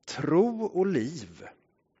tro och liv.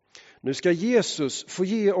 Nu ska Jesus få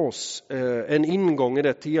ge oss en ingång i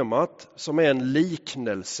det temat som är en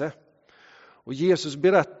liknelse. Och Jesus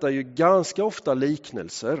berättar ju ganska ofta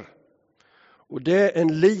liknelser. Och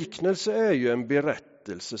en liknelse är ju en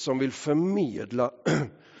berättelse som vill förmedla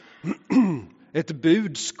ett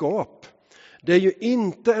budskap. Det är ju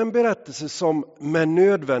inte en berättelse som med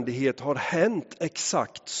nödvändighet har hänt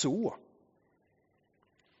exakt så.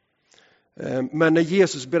 Men när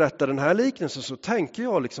Jesus berättar den här liknelsen så tänker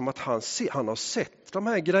jag liksom att han har sett de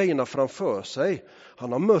här grejerna framför sig.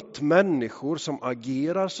 Han har mött människor som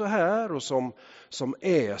agerar så här och som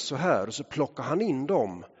är så här. Och så plockar han in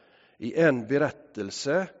dem i en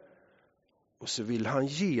berättelse. Och så vill han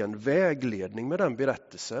ge en vägledning med den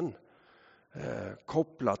berättelsen.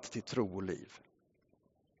 Kopplat till tro och liv.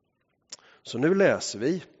 Så nu läser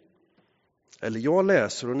vi. Eller jag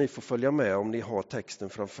läser och ni får följa med om ni har texten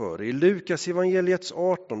framför er. I Lukas evangeliets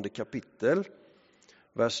 18 kapitel,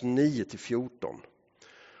 vers 9-14.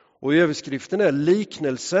 Och överskriften är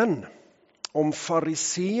liknelsen om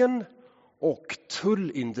farisén och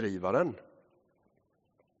tullindrivaren.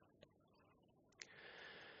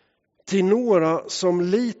 Till några som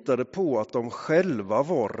litade på att de själva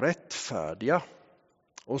var rättfärdiga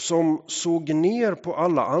och som såg ner på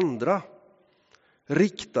alla andra,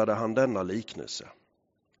 riktade han denna liknelse.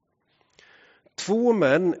 2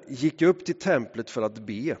 män gick upp till templet för att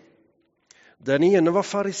be. Den ene var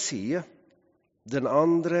farisé, den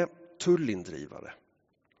andra tullindrivare.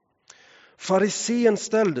 Farisén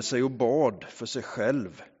ställde sig och bad för sig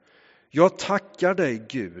själv. Jag tackar dig,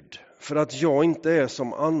 Gud, för att jag inte är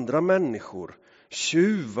som andra människor,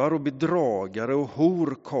 tjuvar och bedragare och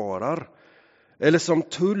horkarar, eller som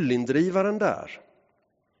tullindrivaren där.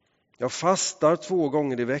 Jag fastar 2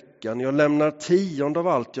 gånger i veckan, jag lämnar 10% av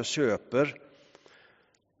allt jag köper.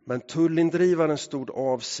 Men tullindrivaren stod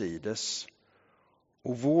avsides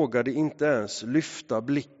och vågade inte ens lyfta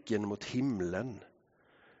blicken mot himlen,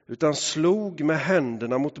 utan slog med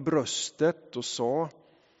händerna mot bröstet och sa: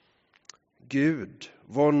 Gud,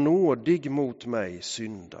 var nådig mot mig,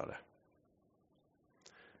 syndare.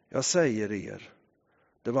 Jag säger er,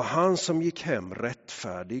 det var han som gick hem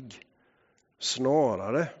rättfärdig,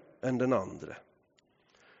 snarare än den andra.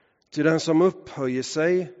 Till den som upphöjer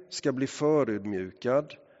sig ska bli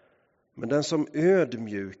förödmjukad, men den som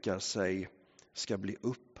ödmjukar sig ska bli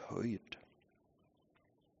upphöjd.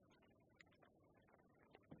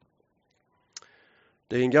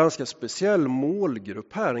 Det är en ganska speciell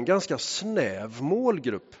målgrupp här, en ganska snäv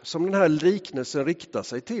målgrupp som den här liknelsen riktar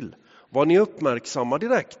sig till. Var ni uppmärksamma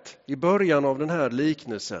direkt i början av den här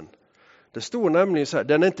liknelsen? Det står nämligen så här,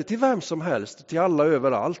 den är inte till vem som helst, till alla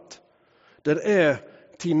överallt. Den är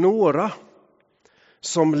till några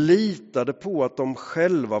som litade på att de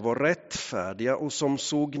själva var rättfärdiga och som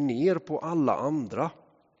såg ner på alla andra.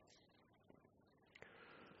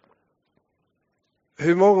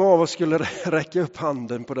 Hur många av oss skulle räcka upp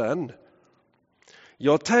handen på den?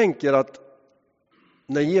 Jag tänker att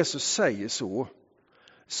när Jesus säger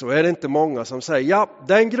så är det inte många som säger, ja,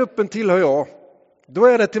 den gruppen tillhör jag. Då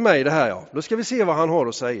är det till mig det här, ja. Då ska vi se vad han har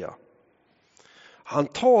att säga. Han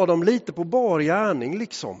tar dem lite på bar gärning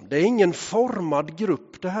liksom. Det är ingen formad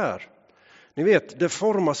grupp det här. Ni vet, det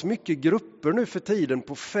formas mycket grupper nu för tiden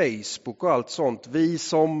på Facebook och allt sånt. Vi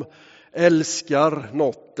som älskar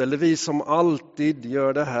något, eller vi som alltid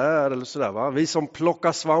gör det här eller sådär, va? Vi som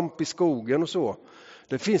plockar svamp i skogen och så.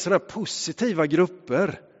 Det finns sådana positiva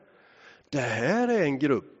grupper. Det här är en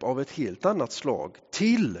grupp av ett helt annat slag.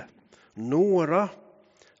 Till några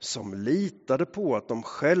som litade på att de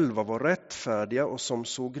själva var rättfärdiga och som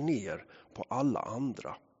såg ner på alla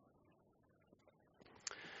andra.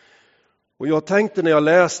 Och jag tänkte när jag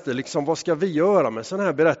läste, liksom, vad ska vi göra med sån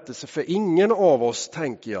här berättelse? För ingen av oss,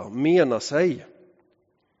 tänker jag, menar sig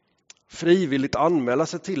frivilligt anmäla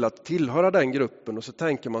sig till att tillhöra den gruppen. Och så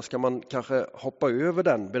tänker man, ska man kanske hoppa över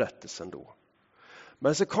den berättelsen då?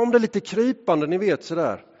 Men så kom det lite krypande, ni vet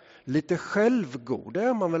sådär. Lite självgod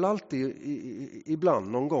är man väl alltid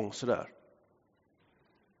ibland någon gång sådär.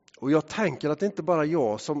 Och jag tänker att det inte bara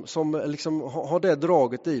jag som liksom har det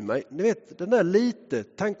draget i mig. Ni vet, den där lite,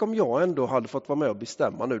 tänk om jag ändå hade fått vara med och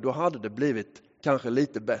bestämma nu. Då hade det blivit kanske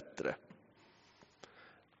lite bättre.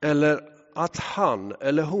 Eller att han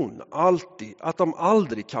eller hon alltid, att de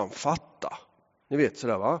aldrig kan fatta. Ni vet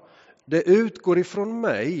sådär, va? Det utgår ifrån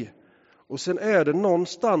mig. Och sen är det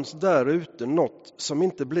någonstans där ute något som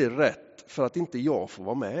inte blir rätt för att inte jag får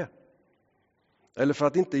vara med. Eller för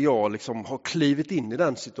att inte jag liksom har klivit in i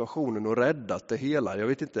den situationen och räddat det hela. Jag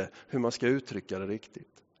vet inte hur man ska uttrycka det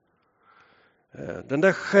riktigt. Den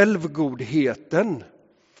där självgodheten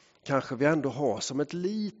kanske vi ändå har som ett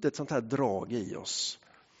litet sånt här drag i oss.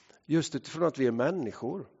 Just utifrån att vi är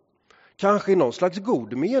människor. Kanske i någon slags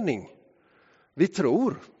god mening. Vi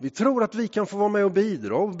tror att vi kan få vara med och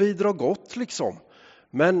bidra gott liksom.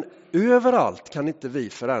 Men överallt kan inte vi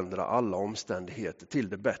förändra alla omständigheter till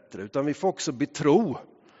det bättre. Utan vi får också betro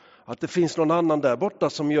att det finns någon annan där borta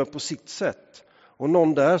som gör på sitt sätt. Och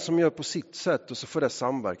någon där som gör på sitt sätt, och så får det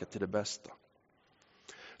samverka till det bästa.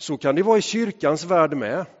 Så kan det vara i kyrkans värld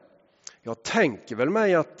med. Jag tänker väl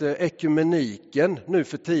mig att ekumeniken nu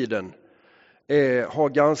för tiden har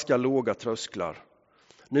ganska låga trösklar.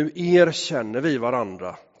 Nu erkänner vi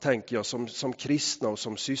varandra, tänker jag, som kristna och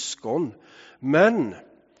som syskon. Men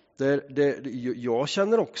jag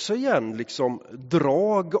känner också igen liksom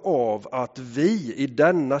drag av att vi i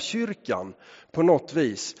denna kyrkan på något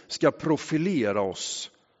vis ska profilera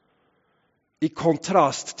oss i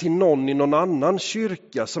kontrast till någon i någon annan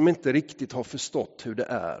kyrka som inte riktigt har förstått hur det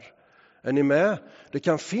är. Är ni med? Det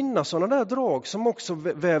kan finnas sådana där drag som också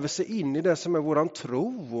väver sig in i det som är våran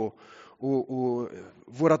tro och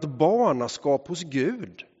vårat barnaskap hos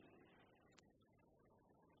Gud.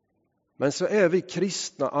 Men så är vi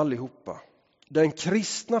kristna allihopa. Den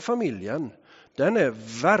kristna familjen, den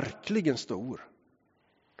är verkligen stor.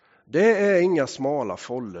 Det är inga smala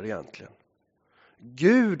fållor egentligen.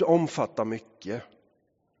 Gud omfattar mycket.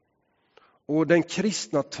 Och den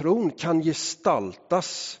kristna tron kan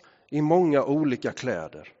gestaltas i många olika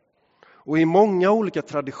kläder. Och i många olika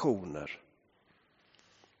traditioner.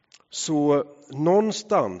 Så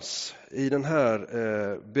någonstans i den här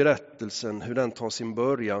berättelsen, hur den tar sin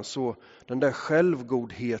början, så den där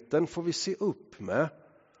självgodheten får vi se upp med.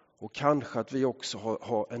 Och kanske att vi också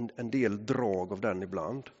har en del drag av den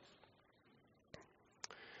ibland.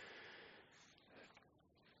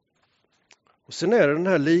 Och sen är det den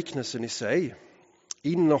här liknelsen i sig.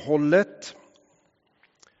 Innehållet,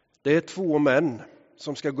 det är 2 män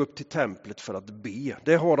som ska gå upp till templet för att be.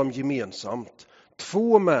 Det har de gemensamt.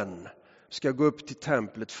 2 män ska gå upp till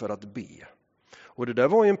templet för att be. Och det där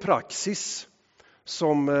var ju en praxis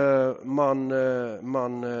som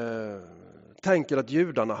man tänker att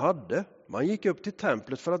judarna hade. Man gick upp till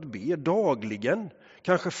templet för att be dagligen,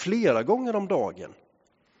 kanske flera gånger om dagen.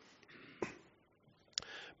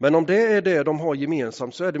 Men om det är det de har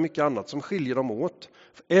gemensamt så är det mycket annat som skiljer dem åt.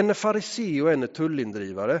 En är farisé och en är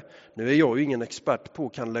tullindrivare. Nu är jag ju ingen expert på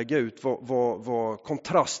att kan lägga ut vad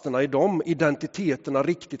kontrasterna i de identiteterna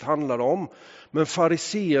riktigt handlar om. Men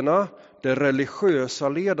fariséerna, det religiösa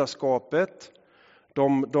ledarskapet,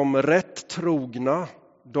 de rättrogna,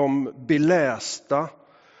 de belästa,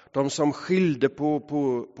 de som skilde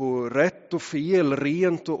på rätt och fel,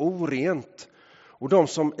 rent och orent. Och de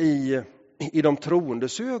som i de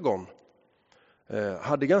troendes ögon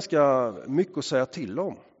hade ganska mycket att säga till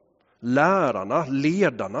om. Lärarna,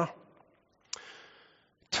 ledarna.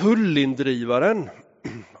 Tullindrivaren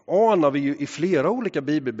anar vi ju i flera olika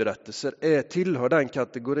bibelberättelser tillhör den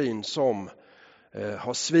kategorin som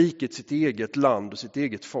har svikit sitt eget land och sitt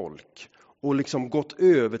eget folk. Och liksom gått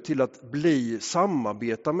över till att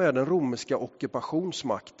samarbeta med den romerska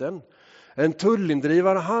ockupationsmakten. En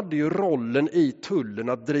tullindrivare hade ju rollen i tullen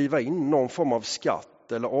att driva in någon form av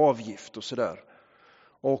skatt eller avgift och sådär.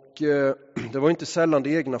 Och det var inte sällan det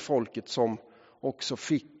egna folket som också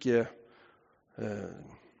fick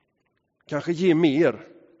kanske ge mer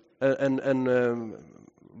än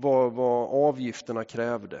vad avgifterna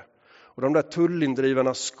krävde. Och de där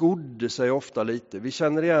tullindrivarna skodde sig ofta lite. Vi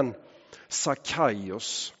känner igen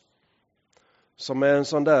Sackaios som är en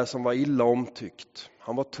sån där som var illa omtyckt.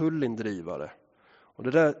 Han var tullindrivare. Och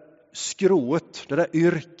det där skrået, det där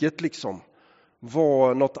yrket liksom,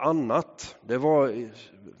 var något annat. Det var i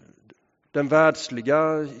den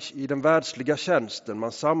världsliga tjänsten.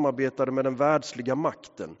 Man samarbetade med den världsliga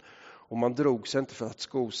makten. Och man drog sig inte för att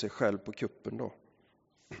sko sig själv på kuppen då.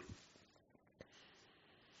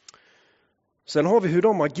 Sen har vi hur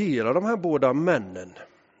de agerar, de här båda männen,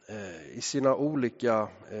 i sina olika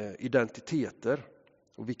identiteter.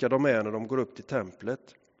 Och vilka de är när de går upp till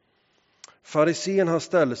templet. Farisén, han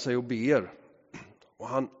ställer sig och ber. Och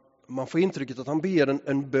man får intrycket att han ber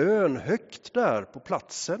en bön högt där på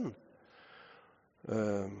platsen.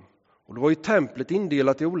 Och det var ju templet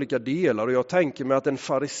indelat i olika delar. Och jag tänker mig att en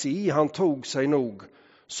farisé, han tog sig nog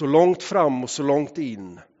så långt fram och så långt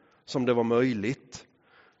in som det var möjligt.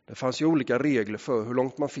 Det fanns ju olika regler för hur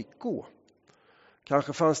långt man fick gå.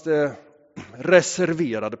 Kanske fanns det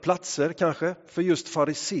reserverade platser kanske för just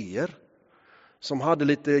fariseer som hade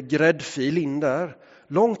lite gräddfil in där.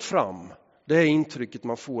 Långt fram, det är intrycket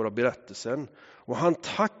man får av berättelsen. Och han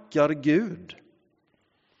tackar Gud.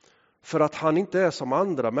 för att han inte är som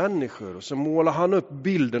andra människor. Och så målar han upp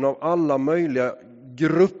bilden av alla möjliga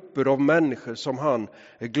grupper av människor som han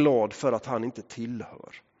är glad för att han inte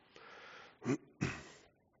tillhör.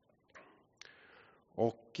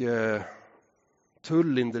 Och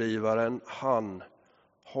tullindrivaren, han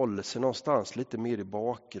håller sig någonstans lite mer i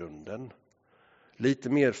bakgrunden. Lite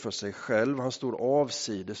mer för sig själv. Han står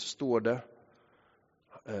avsides, står det.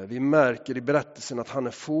 Vi märker i berättelsen att han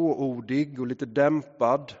är fåordig och lite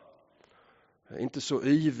dämpad. Inte så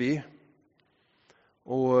yvig.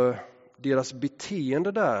 Och deras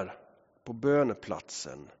beteende där på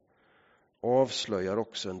böneplatsen avslöjar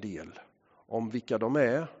också en del om vilka de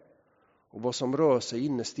är och vad som rör sig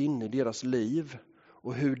innerst inne i deras liv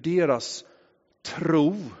och hur deras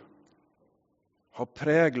tro har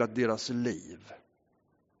präglat deras liv.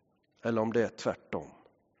 Eller om det är tvärtom.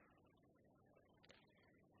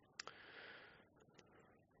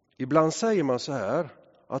 Ibland säger man så här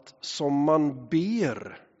att som man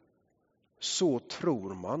ber så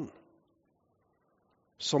tror man.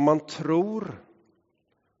 Som man tror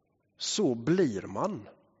så blir man.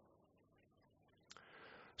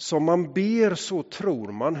 Som man ber så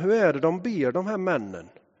tror man. Hur är det de ber, de här männen?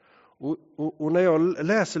 Och när jag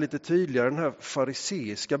läser lite tydligare den här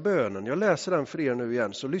fariseiska bönen, jag läser den för er nu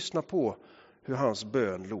igen, så lyssna på hur hans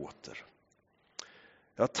bön låter.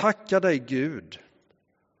 Jag tackar dig Gud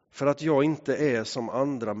för att jag inte är som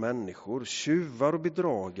andra människor, tjuvar och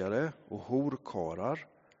bedragare och horkarar,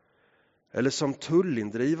 eller som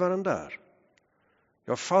tullindrivaren där.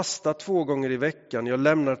 Jag fastar 2 gånger i veckan, jag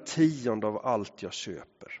lämnar 10% av allt jag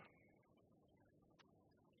köper.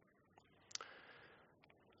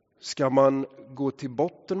 Ska man gå till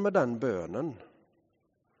botten med den bönen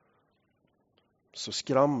så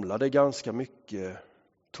skramlar det ganska mycket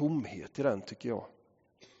tomhet i den, tycker jag.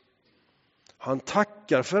 Han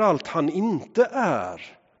tackar för allt han inte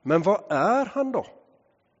är. Men vad är han då?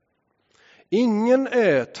 Ingen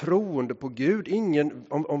är troende på Gud. Ingen,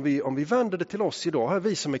 om vi vänder det till oss idag, här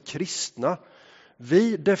vi som är kristna.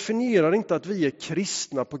 Vi definierar inte att vi är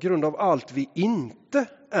kristna på grund av allt vi inte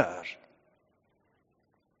är.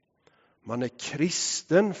 Man är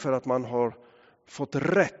kristen för att man har fått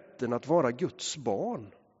rätten att vara Guds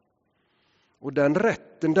barn. Och den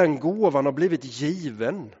rätten, den gåvan har blivit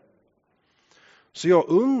given. Så jag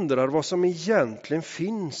undrar vad som egentligen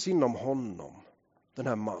finns inom honom, den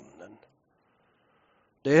här mannen.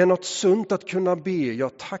 Det är något sunt att kunna be,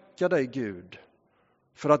 jag tackar dig Gud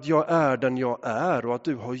för att jag är den jag är och att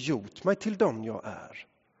du har gjort mig till den jag är.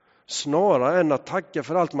 Snarare än att tacka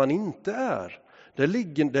för allt man inte är. Det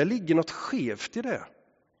ligger något skevt i det.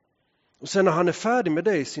 Och sen när han är färdig med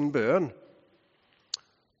det i sin bön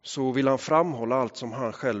så vill han framhålla allt som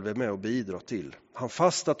han själv är med och bidrar till. Han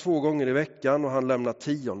fastar 2 gånger i veckan och han lämnar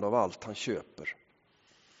 10% av allt han köper.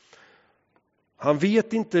 Han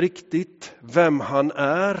vet inte riktigt vem han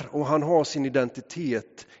är och han har sin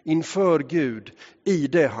identitet inför Gud i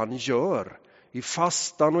det han gör. I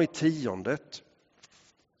fastan och i 10%.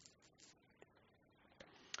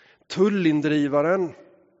 Tullindrivaren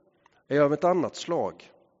är av ett annat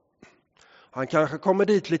slag. Han kanske kommer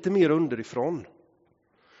dit lite mer underifrån.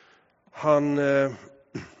 Han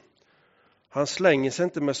slänger sig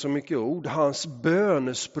inte med så mycket ord. Hans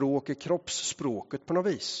bönespråk är kroppsspråket på något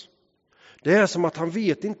vis. Det är som att han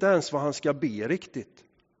vet inte ens vad han ska be riktigt.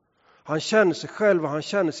 Han känner sig själv och han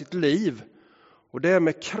känner sitt liv. Och det är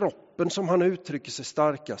med kroppen som han uttrycker sig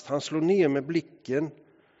starkast. Han slår ner med blicken.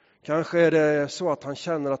 Kanske är det så att han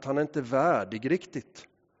känner att han inte är värdig riktigt.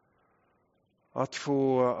 Att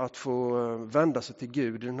få vända sig till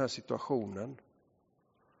Gud i den här situationen.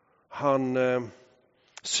 Han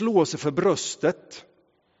slår sig för bröstet.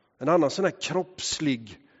 En annan sån här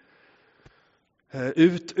kroppslig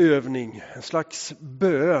utövning. En slags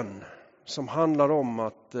bön som handlar om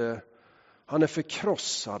att han är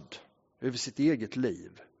förkrossad över sitt eget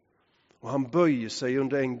liv. Och han böjer sig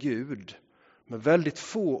under en Gud med väldigt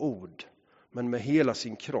få ord, men med hela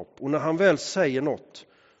sin kropp. Och när han väl säger något,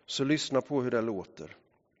 så lyssna på hur det låter.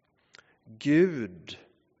 Gud,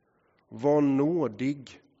 var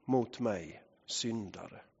nådig mot mig,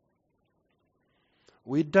 syndare.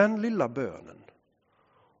 Och i den lilla bönen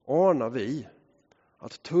anar vi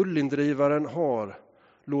att tullindrivaren har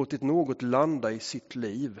låtit något landa i sitt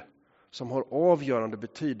liv som har avgörande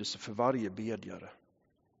betydelse för varje bedjare.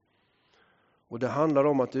 Och det handlar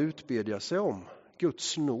om att utbedja sig om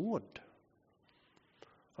Guds nåd.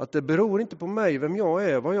 Att det beror inte på mig vem jag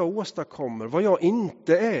är, vad jag åstadkommer, vad jag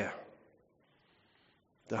inte är.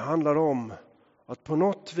 Det handlar om att på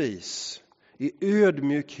något vis i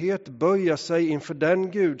ödmjukhet böja sig inför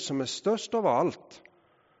den Gud som är störst av allt.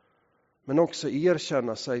 men också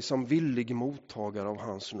erkänna sig som villig mottagare av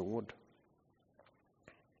hans nåd.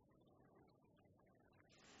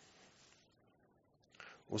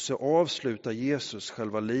 Och så avslutar Jesus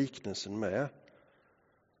själva liknelsen med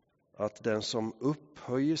att den som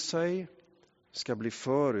upphöjer sig ska bli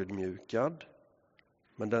förödmjukad,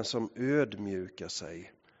 men den som ödmjukar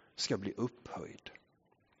sig ska bli upphöjd.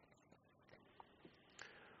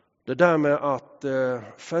 Det där med att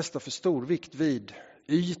fästa för stor vikt vid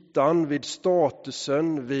ytan, vid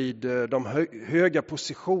statusen, vid de höga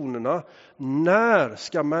positionerna. När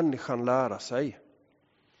ska människan lära sig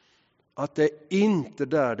att det är inte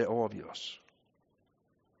där det avgörs?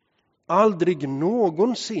 Aldrig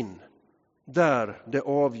någonsin där det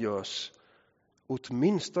avgörs,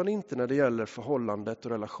 åtminstone inte när det gäller förhållandet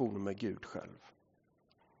och relationen med Gud själv.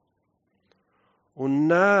 Och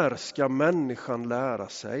när ska människan lära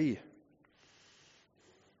sig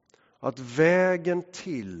att vägen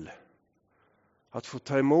till att få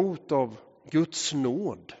ta emot av Guds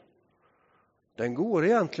nåd, den går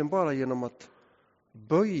egentligen bara genom att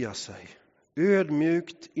böja sig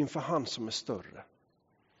ödmjukt inför han som är större.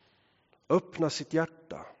 Öppna sitt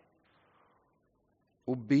hjärta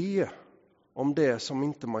och be om det som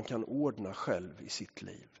inte man kan ordna själv i sitt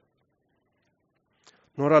liv.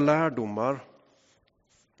 Några lärdomar.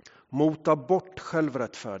 Mota bort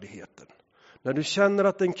självrättfärdigheten. När du känner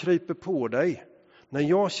att den kryper på dig, när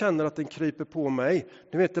jag känner att den kryper på mig,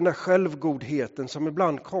 du vet den där självgodheten som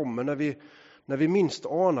ibland kommer när vi minst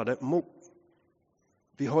anar det.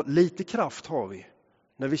 Vi har lite kraft har vi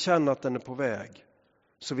när vi känner att den är på väg,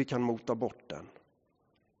 så vi kan mota bort den.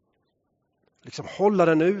 Liksom hålla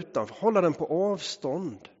den utanför, hålla den på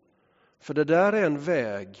avstånd. För det där är en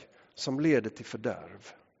väg som leder till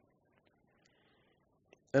fördärv.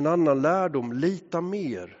 En annan lärdom, lita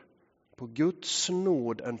mer på Guds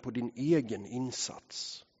nåd än på din egen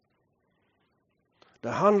insats. Det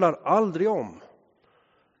handlar aldrig om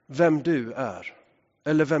vem du är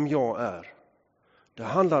eller vem jag är. Det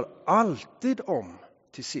handlar alltid om,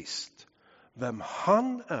 till sist, vem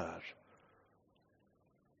han är.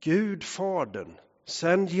 Gud Fadern,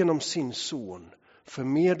 sänd genom sin son,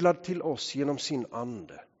 förmedlad till oss genom sin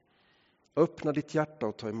ande. Öppna ditt hjärta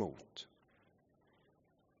och ta emot.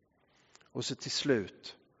 Och så till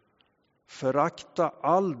slut, förakta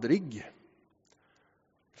aldrig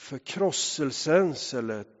förkrosselsens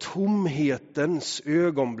eller tomhetens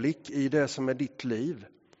ögonblick i det som är ditt liv.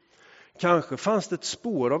 Kanske fanns det ett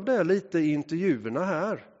spår av det lite i intervjuerna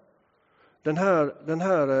här. Den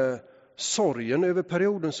här sorgen över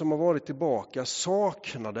perioden som har varit tillbaka,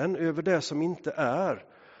 saknaden över det som inte är.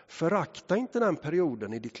 Förakta inte den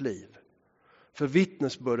perioden i ditt liv. För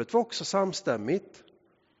vittnesbördet var också samstämmigt.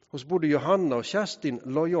 Hos både Johanna och Kerstin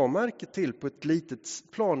la jag märke till på ett litet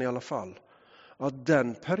plan i alla fall, att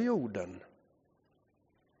den perioden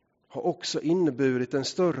har också inneburit en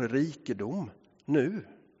större rikedom nu.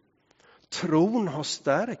 Tron har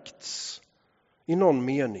stärkts i någon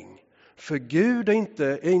mening. För Gud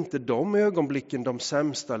är inte de ögonblicken de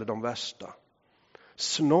sämsta eller de värsta.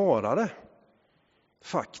 Snarare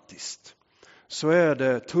faktiskt så är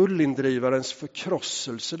det tullindrivarens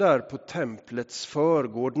förkrosselse där på templets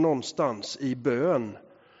förgård någonstans i bön.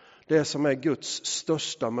 Det som är Guds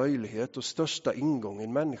största möjlighet och största ingång i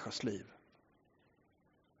en människas liv.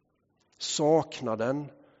 Saknaden,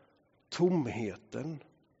 tomheten,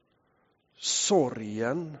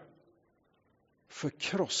 sorgen,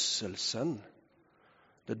 förkrosselsen.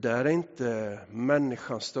 Det där är inte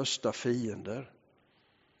människans största fiender.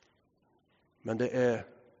 Men det är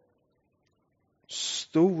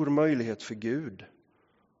stor möjlighet för Gud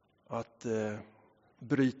att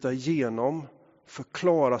bryta igenom,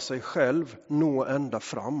 förklara sig själv, nå ända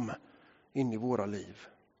fram in i våra liv.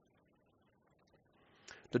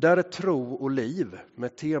 Det där är tro och liv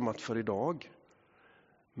med temat för idag.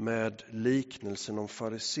 Med liknelsen om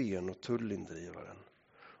farisén och tullindrivaren.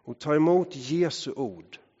 Och ta emot Jesu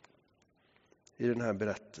ord i den här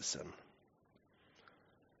berättelsen.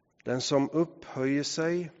 Den som upphöjer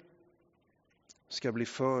sig ska bli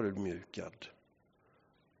förödmjukad.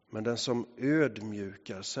 Men den som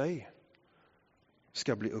ödmjukar sig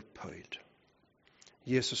ska bli upphöjd.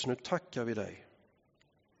 Jesus, nu tackar vi dig.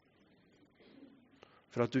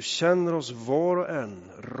 För att du känner oss var och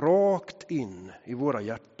en rakt in i våra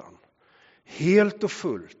hjärtan. Helt och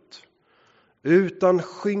fullt. Utan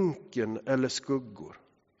skynken eller skuggor.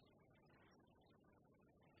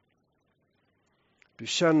 Du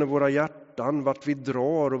känner våra hjärtan, vart vi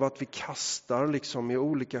drar och vart vi kastar liksom i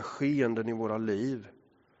olika skeenden i våra liv.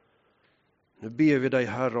 Nu ber vi dig,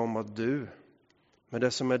 Herre, om att du med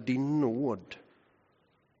det som är din nåd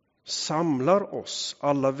samlar oss,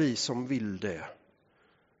 alla vi som vill det,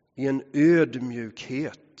 i en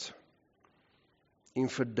ödmjukhet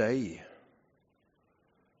inför dig.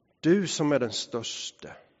 Du som är den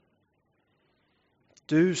störste.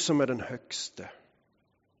 Du som är den högste.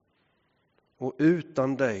 Och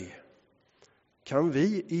utan dig kan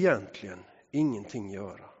vi egentligen ingenting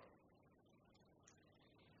göra.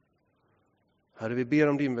 Herre, vi ber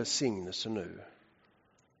om din välsignelse nu.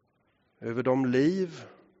 Över de liv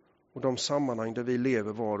och de sammanhang där vi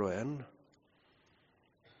lever var och en.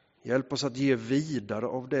 Hjälp oss att ge vidare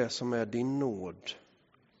av det som är din nåd.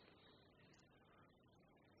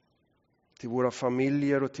 Till våra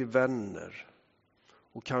familjer och till vänner.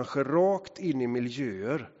 Och kanske rakt in i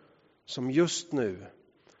miljöer som just nu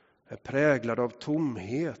är präglade av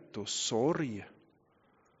tomhet och sorg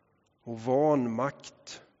och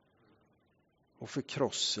vanmakt och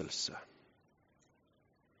förkrosselse.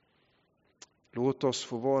 Låt oss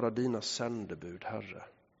få vara dina sändebud, Herre.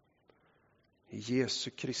 I Jesu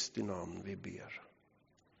Kristi namn vi ber.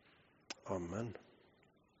 Amen.